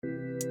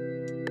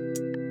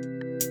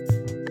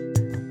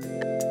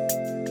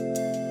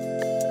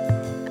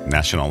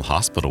National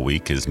Hospital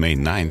Week is May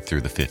 9th through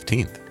the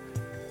 15th.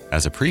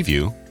 As a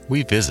preview,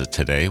 we visit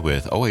today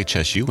with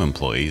OHSU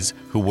employees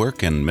who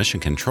work in mission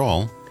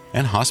control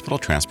and hospital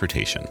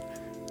transportation,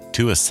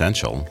 two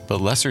essential but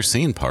lesser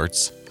seen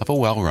parts of a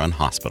well-run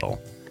hospital.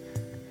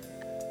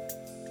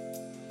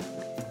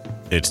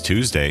 It's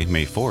Tuesday,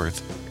 May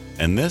 4th,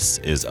 and this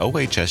is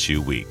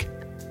OHSU Week.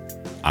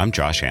 I'm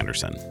Josh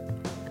Anderson.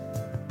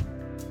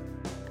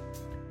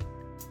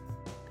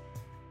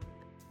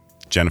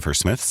 Jennifer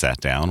Smith sat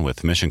down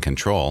with Mission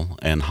Control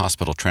and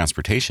hospital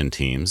transportation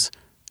teams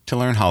to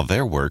learn how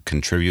their work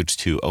contributes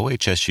to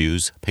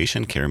OHSU's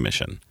patient care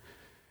mission.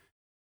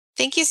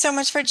 Thank you so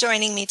much for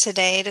joining me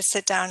today to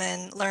sit down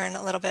and learn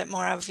a little bit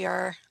more of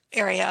your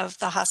area of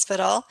the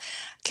hospital.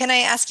 Can I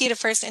ask you to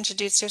first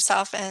introduce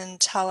yourself and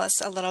tell us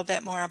a little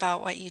bit more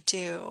about what you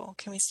do?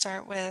 Can we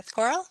start with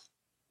Coral?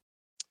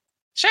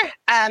 Sure.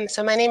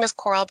 So my name is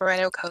Coral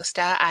Barreto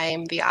Costa.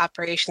 I'm the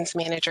operations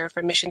manager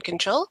for Mission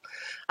Control.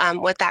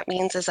 What that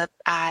means is that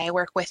I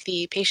work with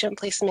the patient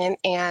placement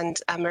and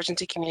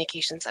emergency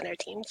communication center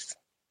teams.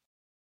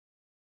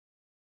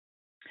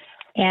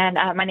 And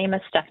my name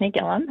is Stephanie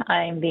Gillum.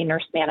 I'm the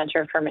nurse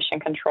manager for Mission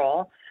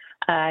Control.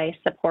 I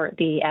support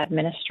the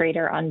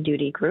administrator on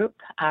duty group,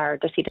 our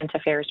decedent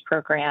affairs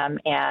program,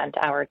 and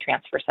our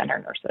transfer center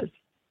nurses.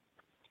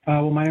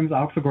 My name is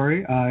Alex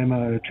Agori. I'm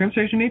a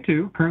transportation aide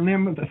too. Currently,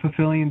 I'm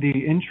fulfilling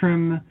the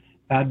interim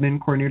admin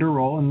coordinator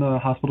role in the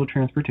hospital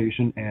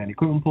transportation and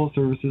equipment pool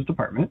services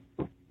department.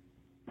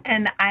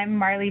 And I'm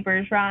Marley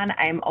Bergeron.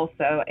 I'm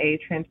also a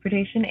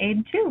transportation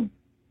aide too.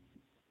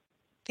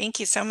 Thank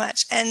you so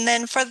much. And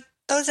then for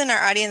those in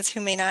our audience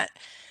who may not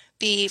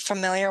be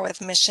familiar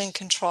with Mission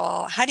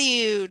Control, how do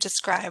you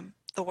describe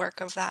the work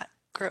of that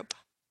group?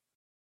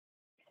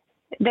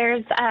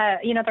 There's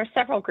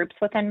several groups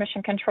within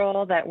Mission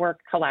Control that work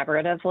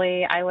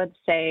collaboratively. I would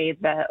say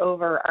the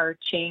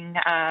overarching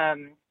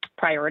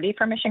priority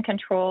for Mission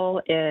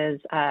Control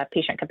is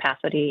patient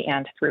capacity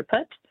and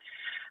throughput.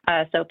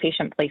 So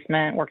patient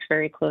placement works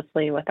very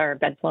closely with our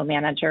bed flow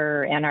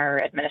manager and our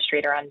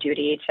administrator on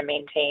duty to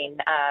maintain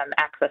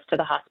access to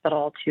the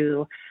hospital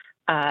to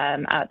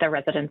the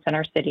residents in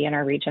our city and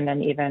our region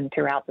and even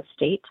throughout the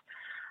state.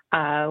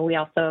 We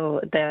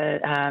also, the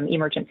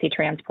emergency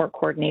transport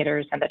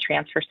coordinators and the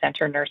transfer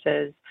center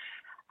nurses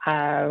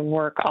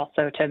work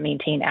also to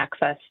maintain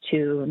access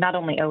to not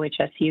only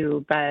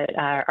OHSU, but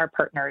our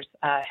partners,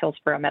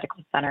 Hillsborough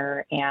Medical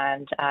Center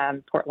and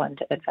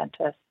Portland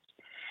Adventist.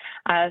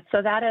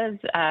 So that is,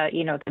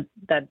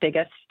 the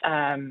biggest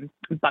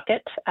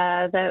bucket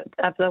of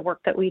the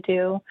work that we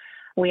do.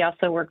 We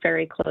also work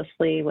very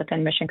closely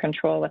within Mission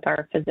Control with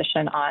our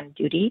physician on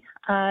duty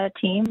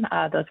team.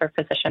 Those are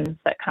physicians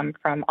that come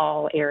from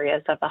all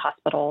areas of the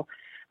hospital,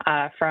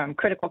 from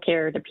critical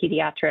care to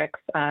pediatrics,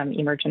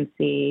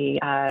 emergency,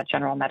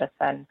 general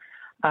medicine.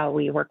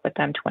 We work with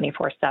them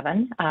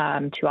 24/7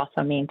 to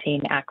also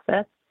maintain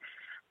access.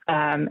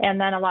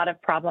 And then a lot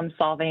of problem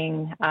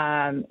solving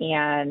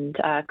and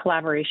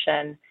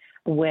collaboration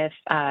with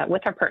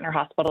our partner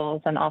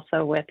hospitals and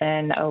also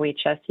within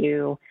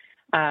OHSU.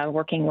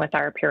 Working with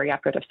our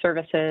perioperative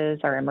services,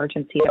 our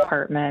emergency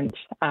department,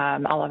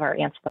 all of our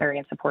ancillary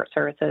and support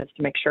services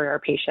to make sure our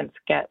patients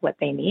get what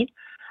they need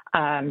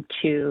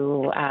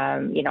to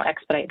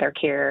expedite their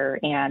care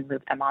and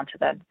move them on to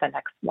the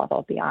next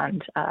level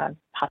beyond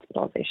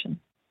hospitalization.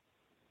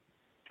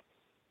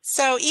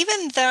 So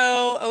even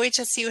though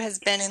OHSU has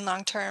been in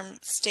long-term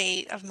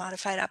state of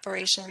modified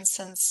operations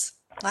since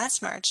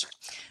last March,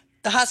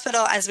 the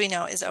hospital, as we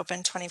know, is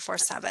open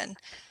 24/7.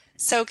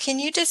 So can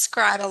you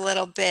describe a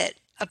little bit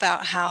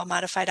about how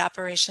modified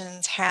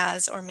operations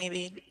has or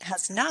maybe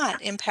has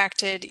not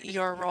impacted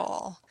your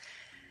role?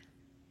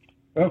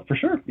 Oh, for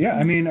sure. Yeah.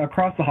 I mean,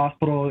 across the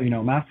hospital,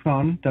 masks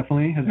on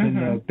definitely has been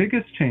the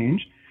biggest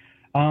change.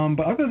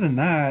 But other than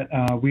that,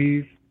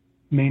 we've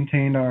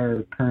maintained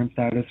our current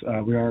status.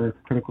 We are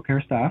critical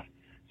care staff.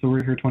 So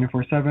we're here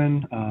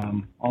 24/7,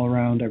 all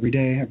around every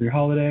day, every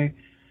holiday.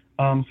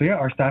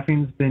 Our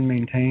staffing's been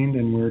maintained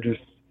and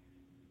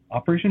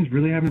operations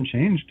really haven't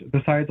changed.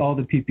 Besides all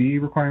the PPE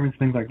requirements,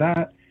 things like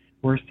that,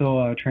 we're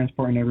still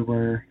transporting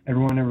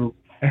everyone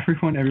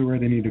everywhere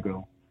they need to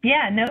go.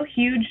 Yeah, no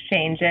huge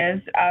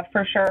changes.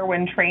 For sure,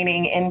 when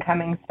training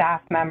incoming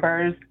staff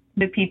members,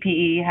 the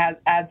PPE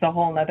adds a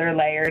whole nother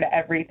layer to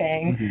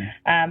everything.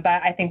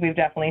 But I think we've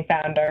definitely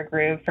found our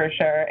groove for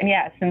sure. And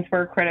yeah, since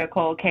we're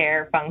critical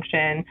care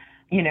function,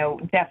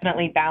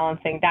 definitely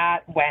balancing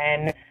that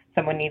when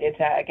someone needed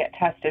to get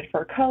tested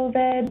for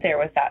COVID, there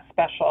was that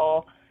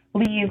special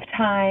leave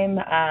time.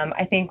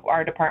 I think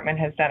our department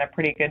has done a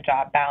pretty good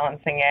job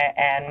balancing it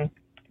and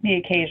the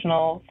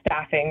occasional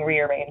staffing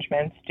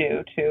rearrangements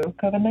due to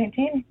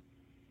COVID-19.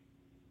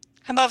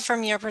 How about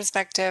from your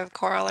perspective,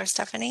 Coral or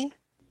Stephanie?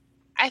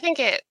 I think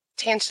it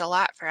changed a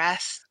lot for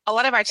us. A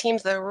lot of our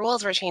teams, the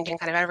rules were changing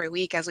kind of every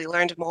week as we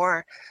learned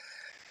more.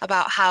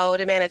 about how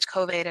to manage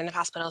COVID in a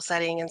hospital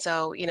setting. And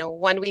so,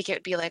 one week it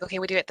would be like, okay,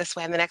 we do it this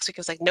way. And the next week it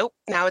was like, nope,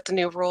 now it's a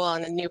new rule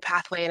and a new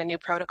pathway and a new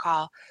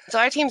protocol. So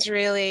our teams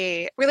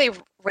really, really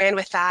ran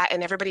with that,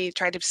 and everybody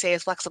tried to stay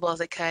as flexible as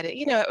they could.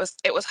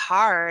 It was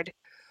hard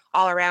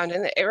all around,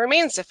 and it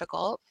remains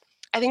difficult.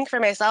 I think for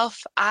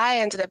myself, I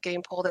ended up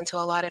getting pulled into a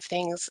lot of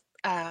things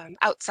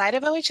outside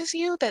of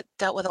OHSU that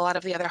dealt with a lot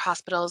of the other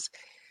hospitals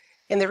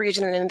in the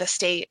region and in the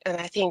state. And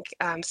I think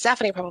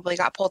Stephanie probably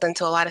got pulled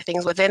into a lot of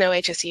things within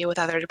OHSU with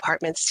other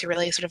departments to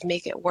really sort of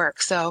make it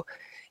work. So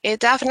it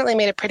definitely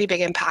made a pretty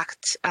big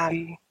impact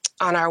on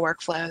our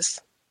workflows.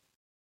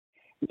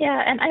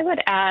 Yeah, and I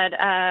would add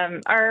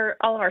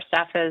all of our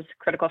staff is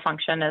critical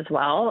function as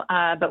well,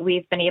 but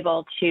we've been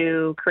able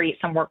to create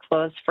some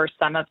workflows for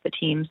some of the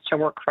teams to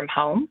work from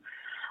home.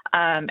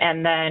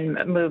 And then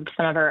moved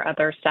some of our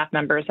other staff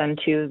members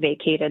into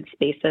vacated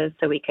spaces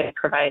so we could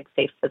provide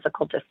safe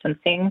physical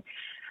distancing,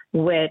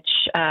 which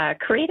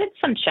created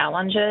some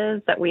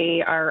challenges that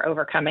we are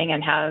overcoming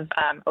and have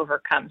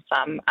overcome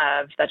some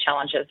of the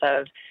challenges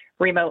of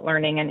remote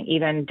learning and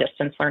even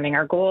distance learning.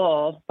 Our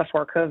goal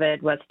before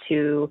COVID was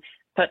to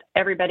put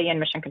everybody in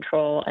mission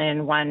control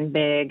in one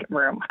big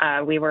room.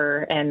 We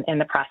were in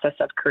the process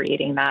of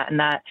creating that, and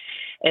that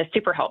is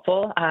super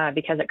helpful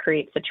because it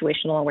creates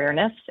situational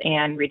awareness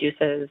and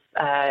reduces,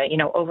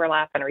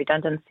 overlap and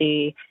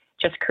redundancy,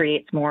 just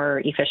creates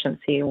more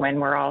efficiency when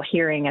we're all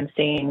hearing and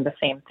seeing the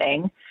same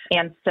thing.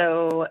 And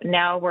so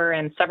now we're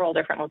in several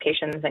different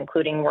locations,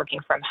 including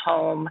working from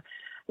home.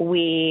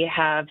 We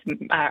have,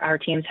 our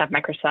teams have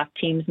Microsoft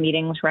Teams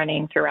meetings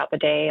running throughout the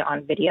day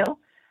on video.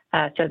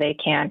 So they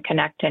can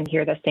connect and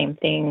hear the same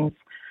things.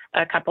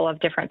 A couple of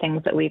different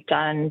things that we've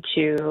done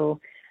to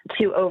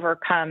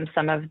overcome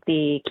some of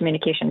the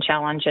communication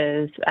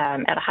challenges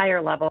at a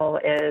higher level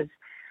is,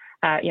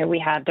 we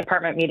have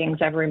department meetings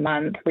every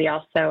month. We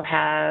also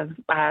have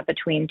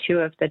between two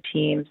of the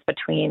teams,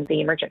 between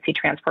the emergency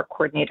transport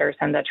coordinators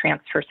and the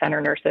transfer center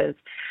nurses,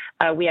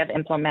 we have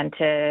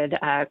implemented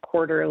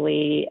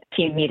quarterly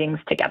team meetings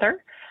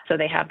together. So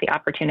they have the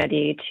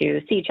opportunity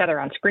to see each other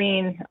on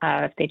screen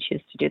if they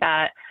choose to do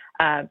that.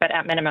 But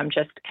at minimum,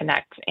 just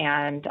connect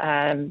and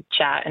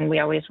chat. And we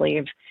always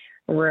leave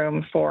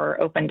room for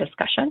open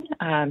discussion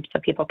so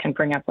people can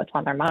bring up what's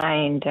on their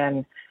mind.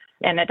 And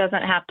it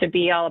doesn't have to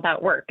be all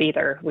about work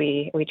either.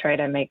 We try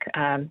to make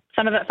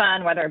some of it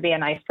fun, whether it be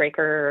an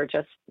icebreaker or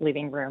just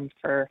leaving room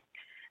for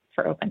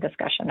open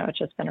discussion, which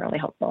has been really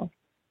helpful.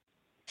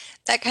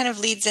 That kind of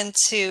leads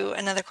into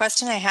another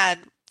question I had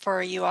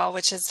for you all,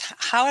 which is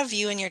how have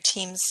you and your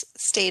teams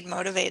stayed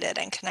motivated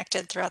and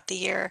connected throughout the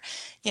year,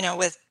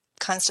 with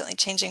constantly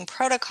changing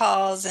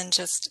protocols and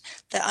just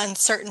the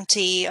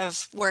uncertainty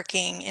of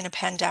working in a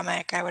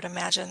pandemic? I would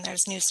imagine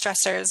there's new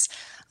stressors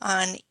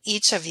on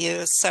each of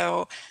you.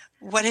 So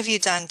what have you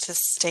done to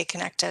stay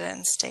connected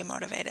and stay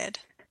motivated?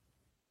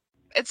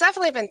 It's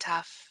definitely been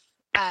tough.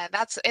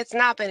 It's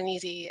not been an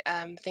easy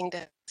thing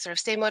to sort of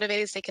stay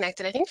motivated, stay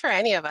connected. I think for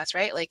any of us,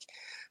 right? Like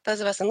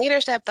those of us in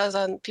leadership,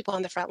 people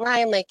on the front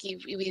line, like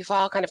we've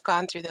all kind of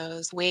gone through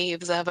those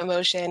waves of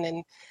emotion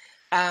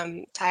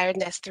and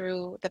tiredness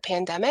through the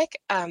pandemic.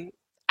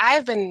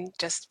 I've been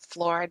just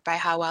floored by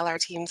how well our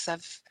teams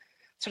have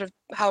sort of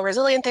how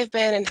resilient they've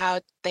been and how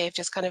they've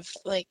just kind of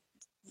like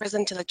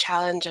risen to the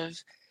challenge of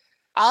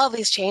all of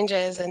these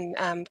changes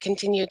and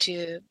continue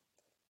to,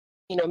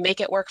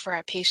 make it work for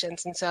our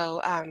patients. And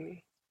so,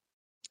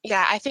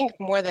 I think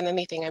more than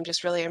anything, I'm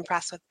just really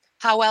impressed with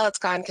how well it's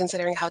gone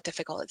considering how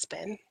difficult it's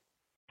been.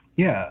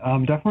 Yeah,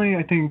 definitely.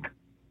 I think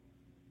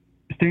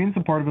staying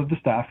supportive of the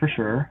staff for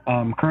sure.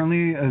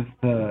 Currently, as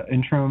the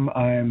interim,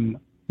 I'm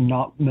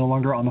no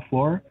longer on the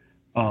floor,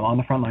 on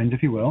the front lines,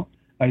 if you will.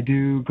 I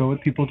do go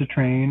with people to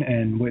train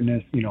and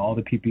witness, all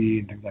the PPE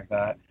and things like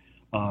that,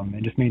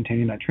 and just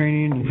maintaining that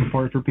training and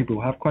support for people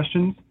who have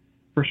questions.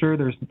 For sure,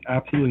 there's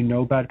absolutely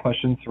no bad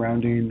questions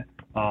surrounding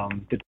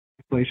the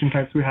installation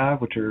types we have,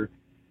 which are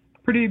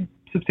pretty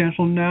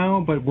substantial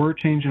now, but we're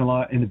changing a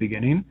lot in the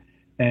beginning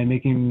and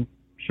making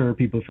sure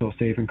people feel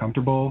safe and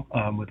comfortable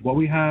with what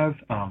we have,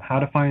 how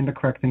to find the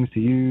correct things to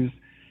use,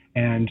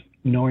 and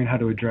knowing how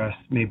to address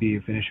maybe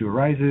if an issue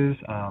arises.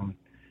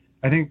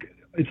 I think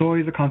it's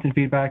always a constant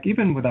feedback,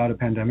 even without a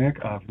pandemic,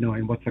 of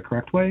knowing what's the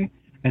correct way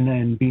and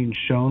then being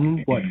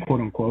shown what quote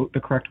unquote the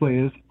correct way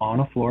is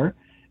on a floor,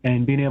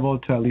 and being able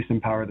to at least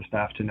empower the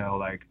staff to know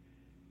like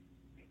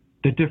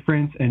the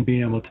difference and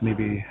being able to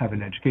maybe have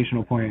an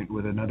educational point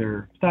with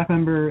another staff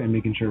member and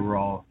making sure we're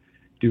all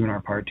doing our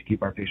part to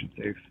keep our patients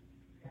safe.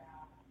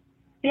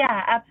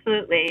 Yeah,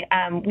 absolutely.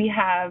 We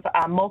have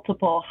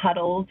multiple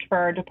huddles for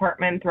our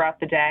department throughout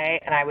the day,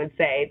 and I would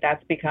say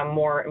that's become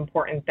more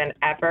important than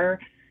ever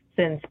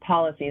since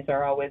policies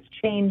are always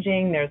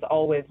changing. There's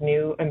always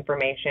new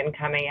information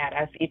coming at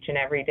us each and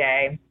every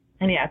day.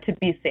 And yeah, to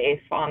be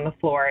safe on the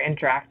floor,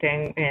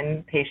 interacting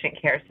in patient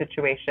care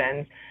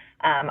situations,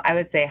 I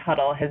would say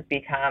huddle has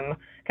become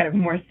kind of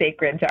more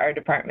sacred to our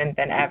department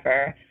than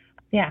ever.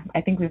 Yeah, I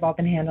think we've all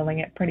been handling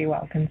it pretty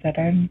well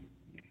considered.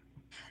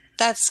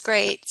 That's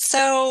great.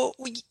 So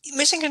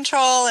mission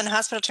control and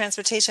hospital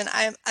transportation,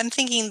 I'm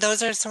thinking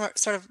those are sort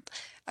of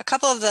a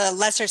couple of the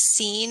lesser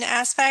seen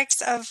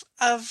aspects of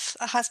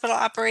a hospital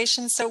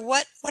operation. So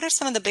what are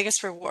some of the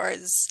biggest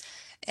rewards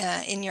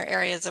in your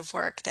areas of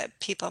work that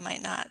people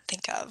might not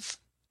think of?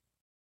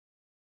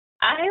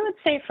 I would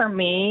say for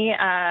me,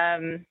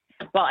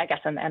 well, I guess,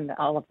 and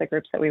all of the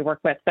groups that we work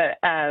with, but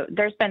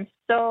there's been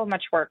so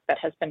much work that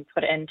has been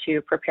put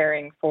into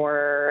preparing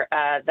for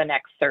the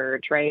next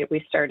surge, right?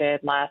 We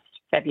started last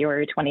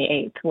February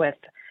 28th with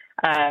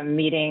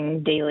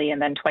meeting daily and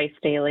then twice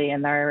daily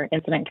in our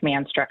incident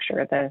command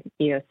structure, the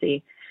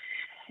EOC.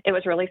 It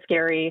was really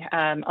scary.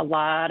 A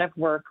lot of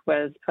work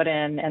was put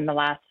in the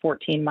last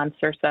 14 months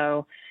or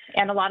so.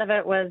 And a lot of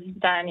it was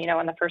done,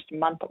 in the first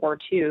month or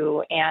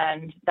two.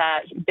 And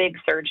that big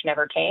surge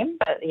never came.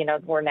 But,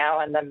 we're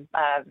now in the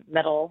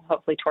middle,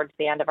 hopefully towards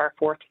the end of our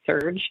fourth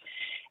surge.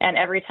 And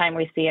every time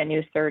we see a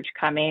new surge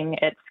coming,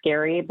 it's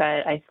scary.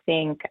 But I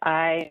think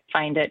I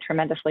find it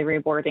tremendously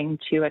rewarding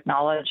to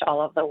acknowledge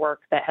all of the work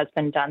that has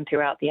been done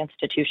throughout the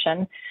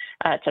institution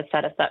to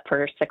set us up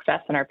for success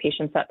and our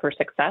patients up for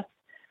success.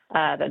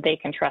 That they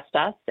can trust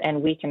us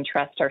and we can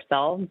trust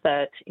ourselves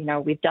that,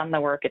 we've done the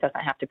work. It doesn't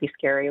have to be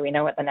scary. We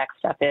know what the next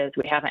step is.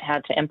 We haven't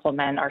had to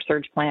implement our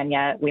surge plan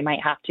yet. We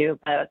might have to,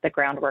 but the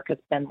groundwork has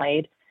been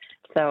laid.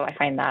 So I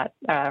find that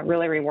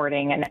really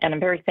rewarding. And I'm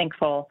very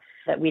thankful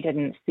that we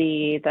didn't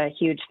see the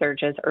huge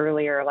surges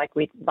earlier like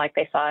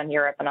they saw in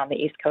Europe and on the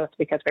East Coast,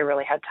 because we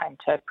really had time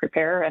to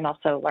prepare and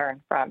also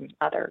learn from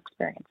other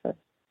experiences.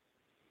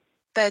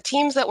 The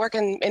teams that work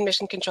in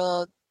mission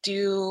control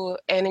do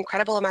an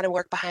incredible amount of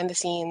work behind the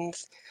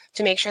scenes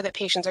to make sure that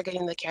patients are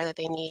getting the care that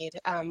they need,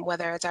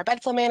 whether it's our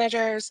bed flow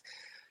managers,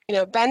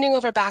 bending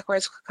over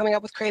backwards, coming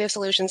up with creative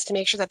solutions to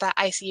make sure that that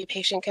ICU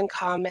patient can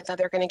come and that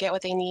they're going to get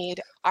what they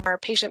need. Our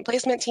patient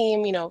placement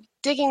team,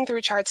 digging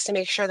through charts to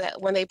make sure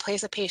that when they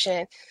place a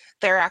patient,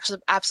 they're actually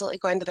absolutely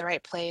going to the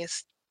right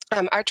place.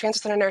 Our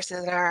transport center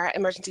nurses and our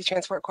emergency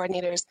transport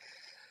coordinators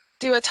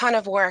do a ton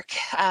of work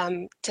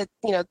to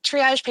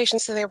triage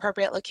patients to the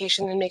appropriate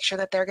location and make sure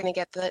that they're going to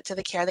get to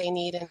the care they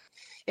need. And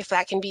if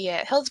that can be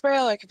at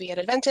Hillsborough, or it could be at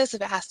Adventist,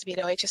 if it has to be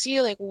at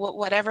OHSU, like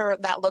whatever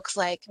that looks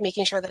like,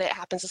 making sure that it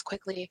happens as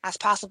quickly as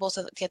possible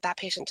so that get that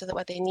patient to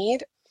what they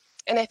need.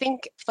 And I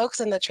think folks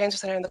in the transfer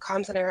center and the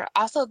comm center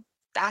also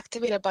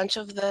activate a bunch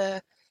of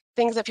the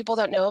things that people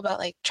don't know about,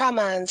 like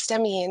trauma and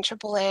STEMI and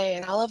AAA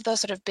and all of those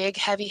sort of big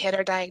heavy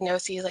hitter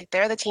diagnoses. Like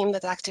they're the team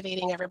that's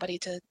activating everybody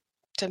to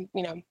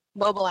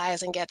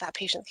mobilize and get that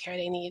patient care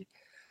they need.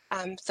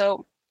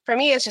 So for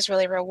me, it's just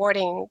really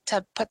rewarding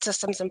to put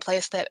systems in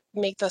place that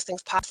make those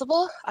things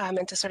possible,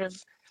 and to sort of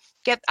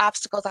get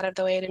obstacles out of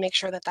the way to make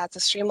sure that that's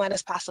as streamlined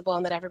as possible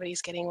and that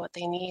everybody's getting what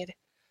they need.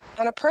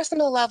 On a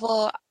personal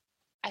level,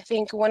 I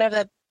think one of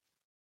the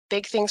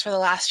big things for the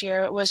last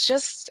year was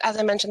just, as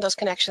I mentioned, those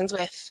connections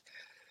with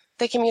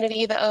the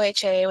community, the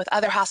OHA, with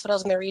other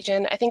hospitals in the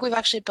region. I think we've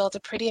actually built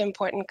a pretty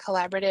important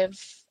collaborative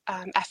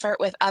effort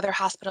with other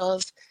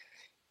hospitals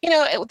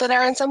that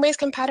are in some ways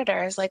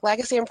competitors, like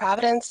Legacy and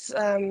Providence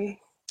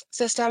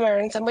system are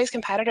in some ways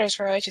competitors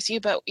for OHSU,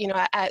 but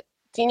at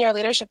senior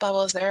leadership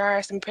levels, there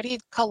are some pretty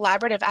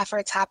collaborative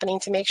efforts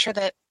happening to make sure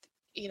that,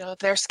 if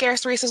there's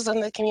scarce resources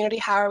in the community,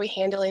 how are we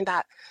handling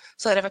that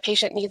so that if a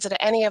patient needs it at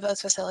any of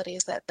those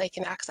facilities, that they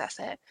can access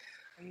it.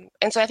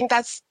 And so I think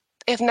that's,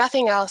 if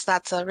nothing else,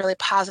 that's a really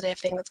positive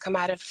thing that's come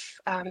out of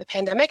the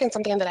pandemic and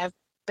something that I've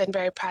been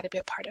very proud to be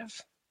a part of.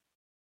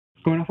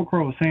 Going off what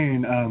Coral was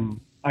saying,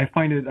 I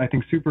find it, I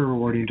think, super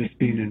rewarding just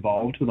being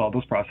involved with all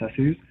those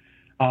processes.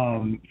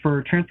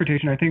 For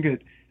transportation, I think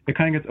it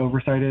kind of gets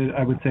oversighted,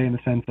 I would say, in the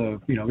sense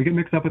of, we get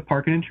mixed up with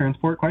parking and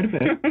transport quite a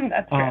bit.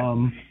 That's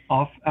true.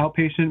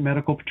 Outpatient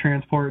medical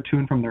transport to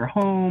and from their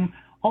home,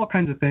 all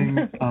kinds of things.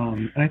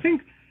 And I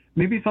think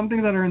maybe some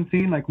things that are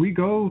unseen, like we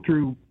go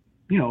through,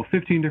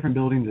 15 different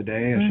buildings a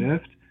day, a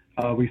shift.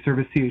 We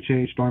service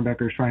CHH,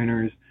 Dornbecker,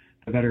 Shriners,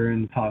 the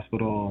Veterans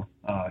Hospital,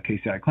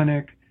 KCI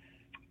Clinic.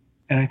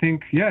 And I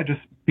think, just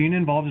being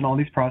involved in all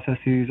these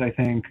processes, I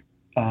think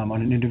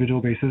on an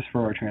individual basis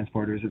for our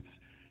transporters,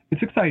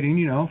 it's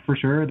exciting, for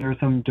sure. There are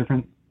some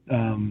different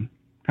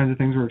kinds of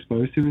things we're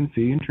exposed to and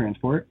see in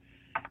transport.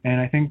 And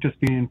I think just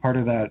being part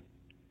of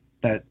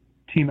that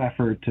team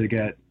effort to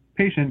get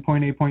patient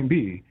point A, point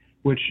B,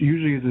 which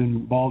usually is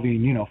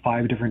involving,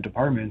 5 different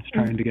departments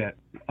trying to get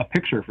a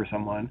picture for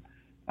someone.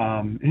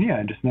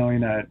 And just knowing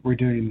that we're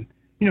doing,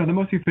 the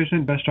most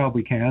efficient, best job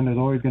we can. There's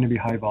always going to be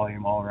high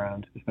volume all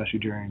around, especially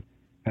during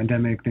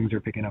pandemic. Things are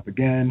picking up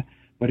again.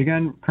 But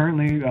again,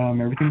 currently,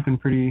 everything's been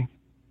pretty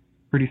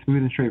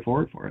smooth and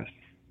straightforward for us.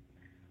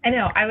 I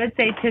know. I would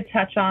say, to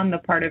touch on the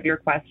part of your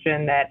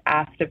question that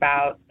asked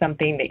about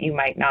something that you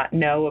might not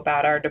know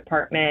about our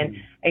department,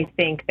 I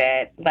think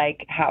that,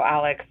 like how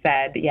Alex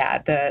said,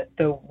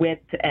 the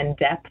width and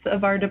depth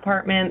of our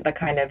department, the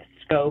kind of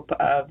scope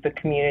of the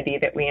community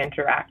that we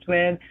interact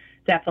with,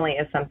 definitely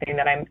is something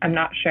that I'm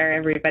not sure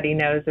everybody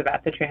knows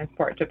about the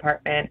transport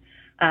department.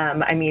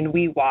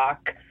 We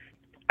walk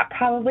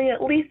probably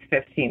at least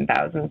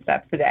 15,000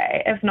 steps a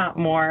day, if not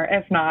more,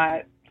 if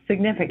not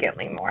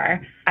significantly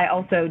more. I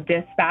also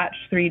dispatch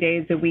 3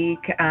 days a week,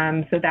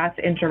 so that's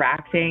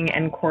interacting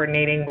and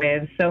coordinating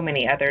with so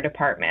many other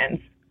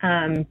departments,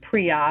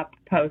 pre-op,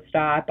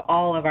 post-op,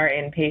 all of our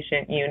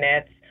inpatient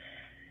units.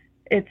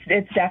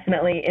 It's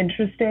definitely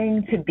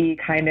interesting to be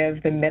kind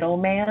of the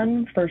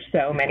middleman for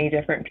so many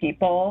different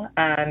people.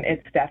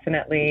 It's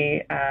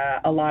definitely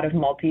a lot of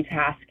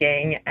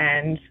multitasking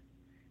and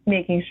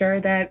making sure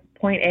that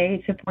point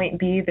A to point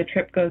B, the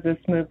trip goes as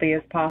smoothly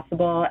as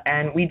possible.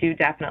 And we do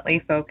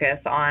definitely focus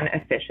on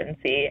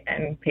efficiency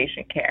and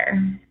patient care.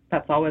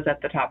 That's always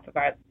at the top of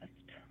our list.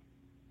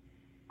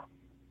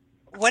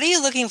 What are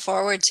you looking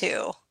forward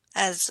to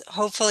as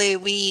hopefully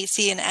we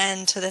see an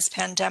end to this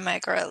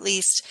pandemic, or at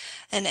least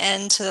an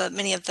end to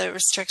many of the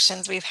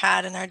restrictions we've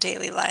had in our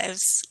daily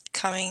lives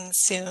coming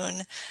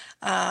soon?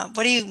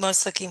 What are you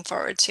most looking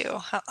forward to?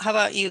 How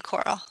about you,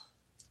 Coral?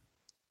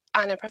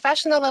 On a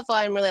professional level,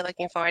 I'm really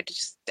looking forward to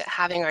just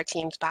having our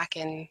teams back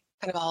in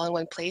kind of all in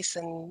one place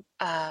and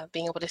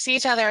being able to see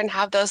each other and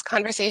have those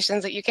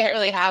conversations that you can't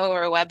really have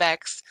over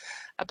WebEx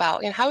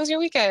about, how was your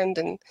weekend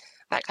and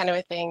that kind of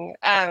a thing.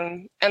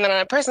 And then on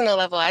a personal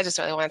level, I just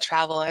really want to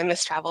travel. I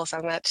miss travel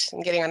so much,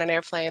 and getting on an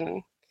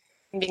airplane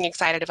and being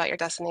excited about your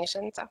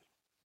destination. So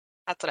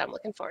that's what I'm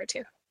looking forward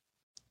to.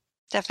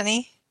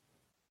 Stephanie?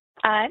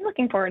 I'm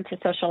looking forward to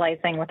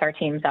socializing with our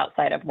teams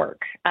outside of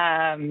work.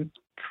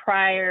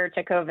 Prior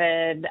to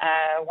COVID,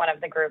 one of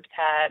the groups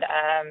had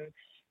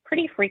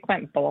pretty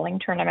frequent bowling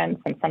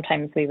tournaments, and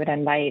sometimes we would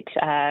invite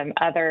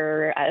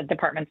other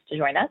departments to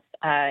join us,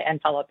 and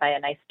followed by a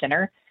nice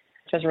dinner.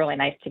 It was really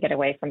nice to get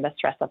away from the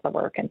stress of the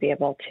work and be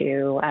able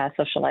to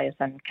socialize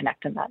and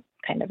connect in that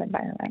kind of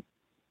environment.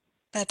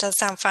 That does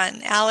sound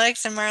fun.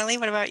 Alex and Marley,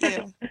 what about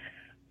you?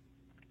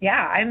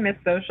 Yeah, I miss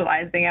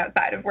socializing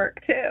outside of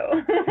work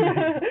too.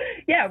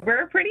 Yeah,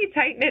 we're a pretty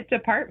tight-knit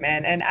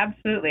department, and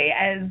absolutely,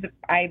 as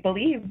I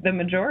believe the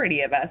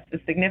majority of us, the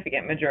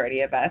significant majority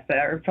of us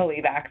are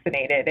fully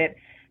vaccinated, it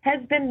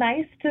has been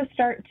nice to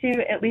start to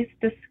at least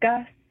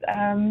discuss,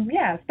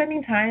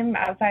 spending time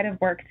outside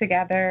of work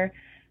together.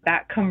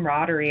 That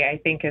camaraderie, I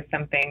think, is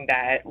something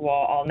that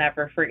I'll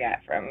never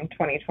forget from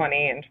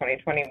 2020 and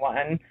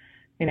 2021.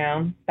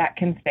 That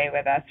can stay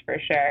with us for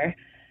sure.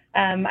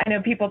 I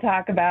know people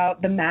talk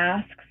about the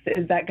masks.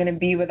 Is that going to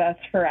be with us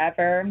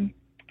forever?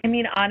 I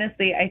mean,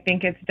 honestly, I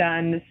think it's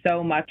done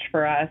so much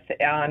for us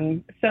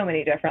on so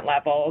many different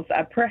levels.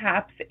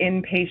 Perhaps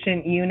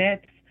inpatient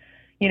units,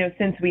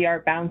 since we are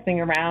bouncing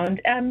around,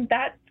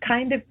 that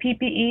kind of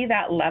PPE,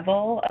 that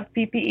level of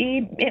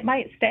PPE, it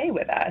might stay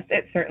with us.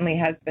 It certainly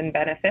has been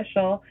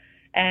beneficial.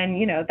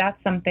 And,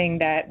 that's something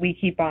that we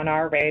keep on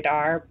our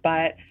radar.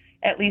 But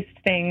at least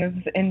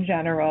things in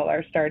general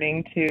are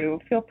starting to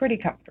feel pretty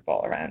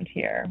comfortable around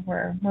here.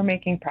 We're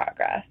making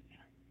progress.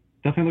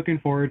 Definitely looking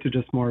forward to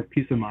just more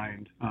peace of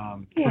mind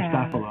for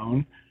staff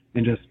alone,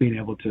 and just being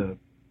able to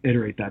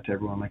iterate that to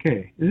everyone, like,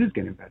 hey, this is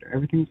getting better.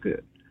 Everything's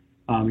good.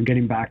 And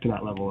getting back to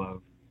that level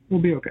of, we'll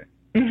be okay.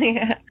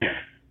 Yeah.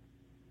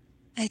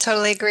 I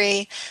totally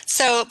agree.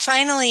 So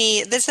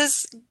finally, this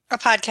is a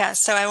podcast,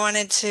 so I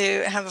wanted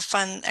to have a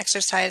fun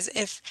exercise.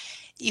 If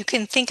you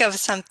can think of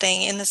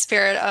something in the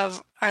spirit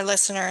of our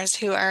listeners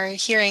who are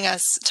hearing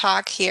us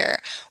talk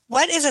here,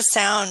 what is a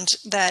sound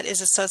that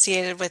is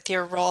associated with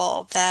your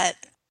role that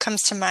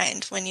comes to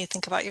mind when you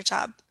think about your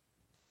job?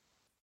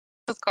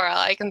 With Coral,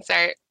 I can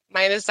start.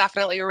 Mine is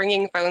definitely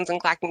ringing phones and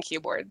clacking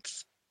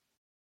keyboards.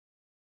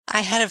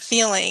 I had a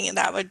feeling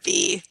that would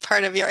be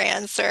part of your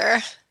answer.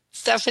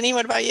 Stephanie,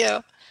 what about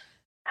you?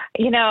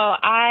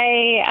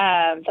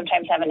 I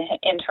sometimes have an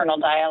internal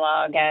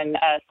dialogue and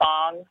a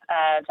song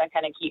to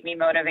kind of keep me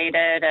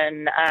motivated.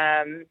 And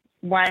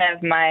one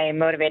of my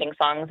motivating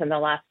songs in the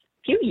last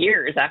few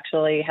years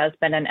actually has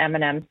been an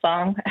Eminem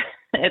song.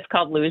 It's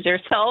called Lose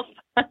Yourself.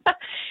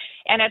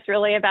 And it's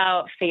really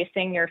about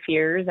facing your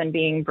fears and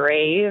being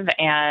brave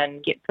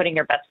and putting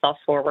your best self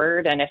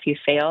forward. And if you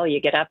fail, you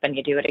get up and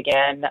you do it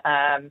again.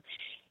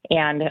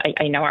 And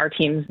I know our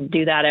teams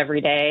do that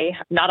every day,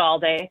 not all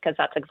day because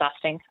that's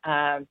exhausting,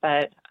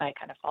 but I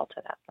kind of fall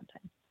to that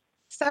sometimes.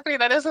 Stephanie,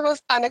 that is the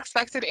most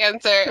unexpected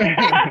answer.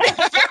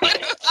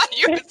 I thought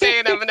you would say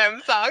an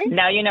Eminem song.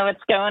 Now you know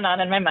what's going on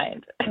in my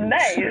mind.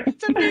 Nice.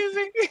 It's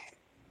amazing.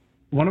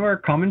 One of our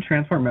common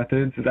transport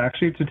methods is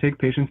actually to take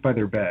patients by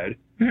their bed.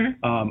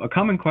 Mm-hmm. A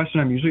common question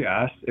I'm usually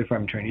asked if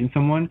I'm training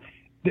someone,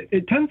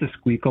 it tends to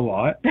squeak a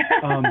lot,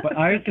 but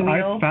I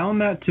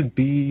found that to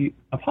be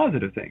a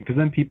positive thing, because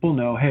then people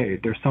know, hey,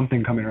 there's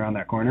something coming around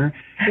that corner.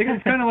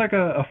 It's kind of like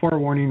a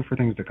forewarning for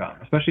things to come,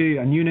 especially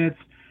on units.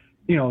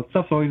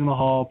 Stuff's always in the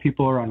hall.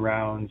 People are on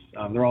rounds.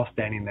 They're all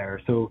standing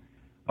there. So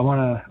I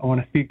want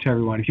to speak to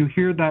everyone. If you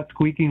hear that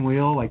squeaking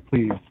wheel,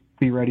 please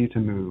be ready to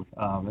move.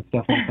 It's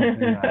definitely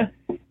something that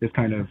is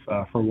kind of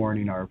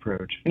forewarning our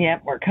approach.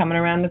 Yep, we're coming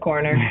around the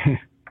corner.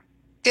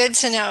 Good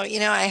to know.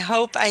 I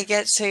hope I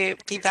get to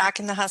be back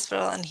in the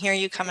hospital and hear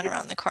you coming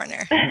around the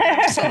corner.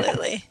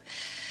 Absolutely.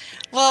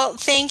 Well,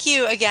 thank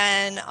you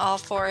again, all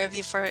four of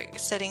you, for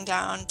sitting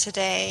down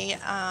today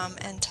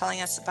and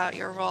telling us about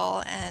your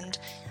role. And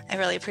I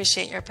really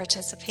appreciate your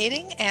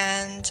participating,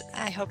 and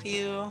I hope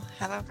you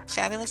have a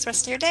fabulous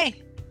rest of your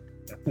day.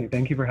 Definitely.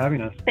 Thank you for having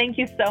us. Thank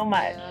you so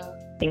much.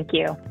 Thank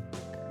you.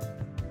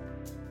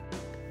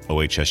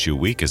 OHSU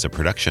Week is a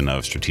production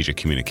of Strategic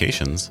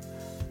Communications.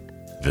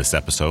 This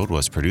episode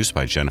was produced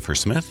by Jennifer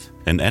Smith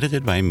and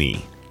edited by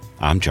me.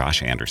 I'm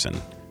Josh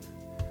Anderson.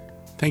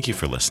 Thank you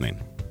for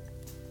listening.